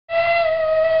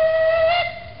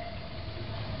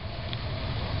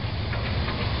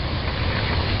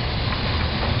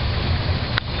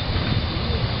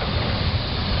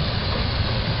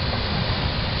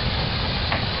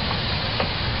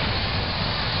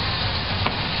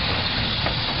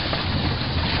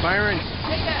Byron.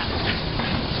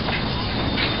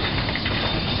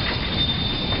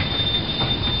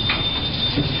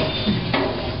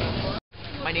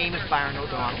 My name is Byron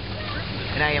O'Donnell,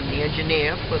 and I am the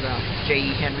engineer for the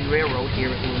J.E. Henry Railroad here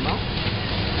at Loon Mountain.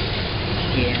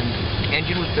 And the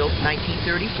engine was built in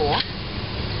 1934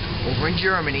 over in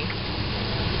Germany.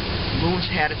 Loon's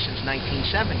had it since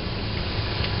 1970.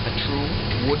 A true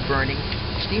wood-burning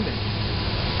steam engine.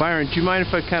 Byron, do you mind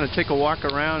if I kind of take a walk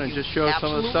around and just show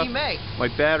some of the stuff? Absolutely may. My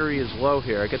battery is low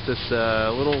here. I got this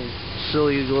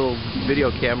silly little video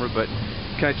camera, but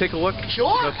can I take a look?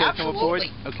 Sure, okay, absolutely. Come aboard?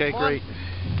 Okay, great.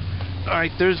 All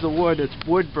right, there's the wood. It's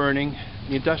wood burning.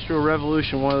 The Industrial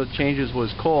Revolution, one of the changes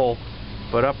was coal,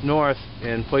 but up north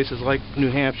in places like New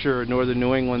Hampshire or northern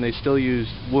New England, they still use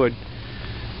wood.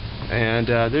 And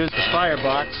there's the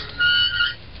firebox,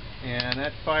 and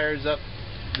that fires up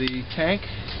the tank.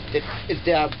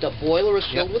 The boiler is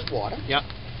filled with water. Yep.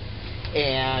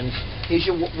 And here's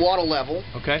your water level.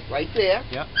 Okay. Right there.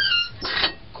 Yep.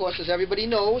 Of course, as everybody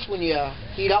knows, when you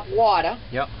heat up water,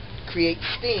 yep, it creates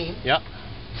steam. Yep.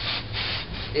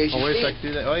 There's your wait a steam. second,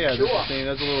 do that. Oh yeah, sure. There's the steam.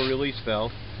 That's a little release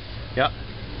valve. Yep.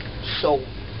 So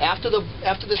after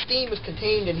the steam is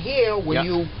contained in here, when yep.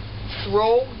 you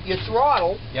throw your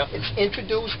throttle, yep. it's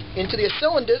introduced into the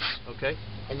cylinders. Okay.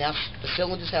 And the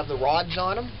cylinders have the rods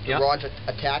on them. The yep. rods are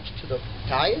attached to the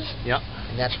tires. Yep.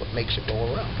 And that's what makes it go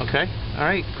around. Okay. All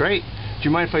right. Great. Do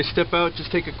you mind if I step out,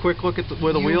 just take a quick look at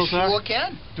where the wheels are? You sure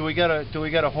can. Do we got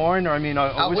a horn, or I mean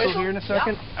a whistle here in a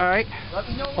second? Yep. All right. Let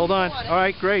me know when Hold on. you want it. All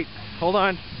right. Great. Hold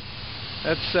on.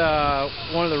 That's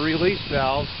one of the release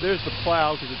valves. There's the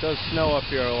plow, because it does snow up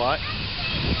here a lot.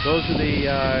 Those are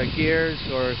the gears,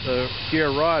 or the gear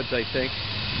rods, I think.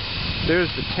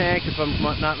 There's the tank, if I'm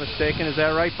not mistaken. Is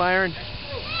that right, Byron?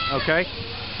 Okay.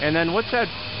 And then what's that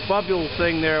bubble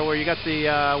thing there where you got the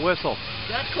whistle?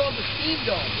 That's called the steam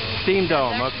dome. Steam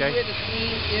dome, That's okay. where the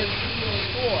steam is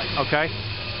stored. Okay.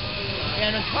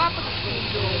 And on top of the steam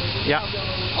dome, yeah. you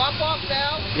have the pop-off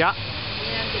valve yeah.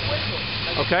 and the whistle.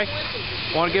 Okay.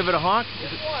 Want to give it a honk?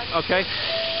 Okay.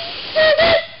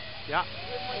 Yeah.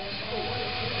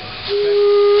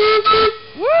 Okay.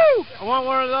 Woo! I want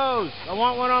one of those. I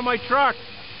want one on my truck.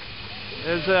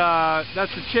 That's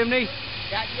the chimney?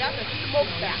 Yeah, that's the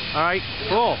smokestack. All right,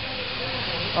 cool.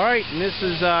 All right, and this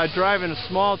is driving a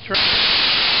small train.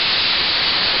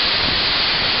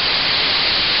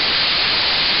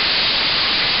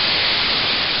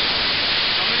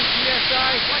 How many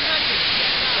PSI? 100.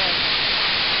 Okay.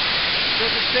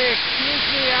 Does it say excuse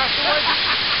me afterwards?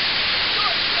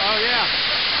 Oh, yeah.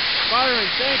 Byron,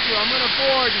 thank you. I'm going to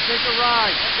board and take a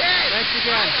ride. Okay. Thanks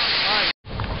again. All right.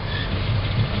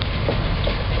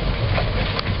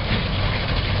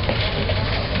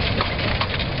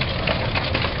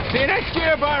 See you next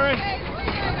year, Byron.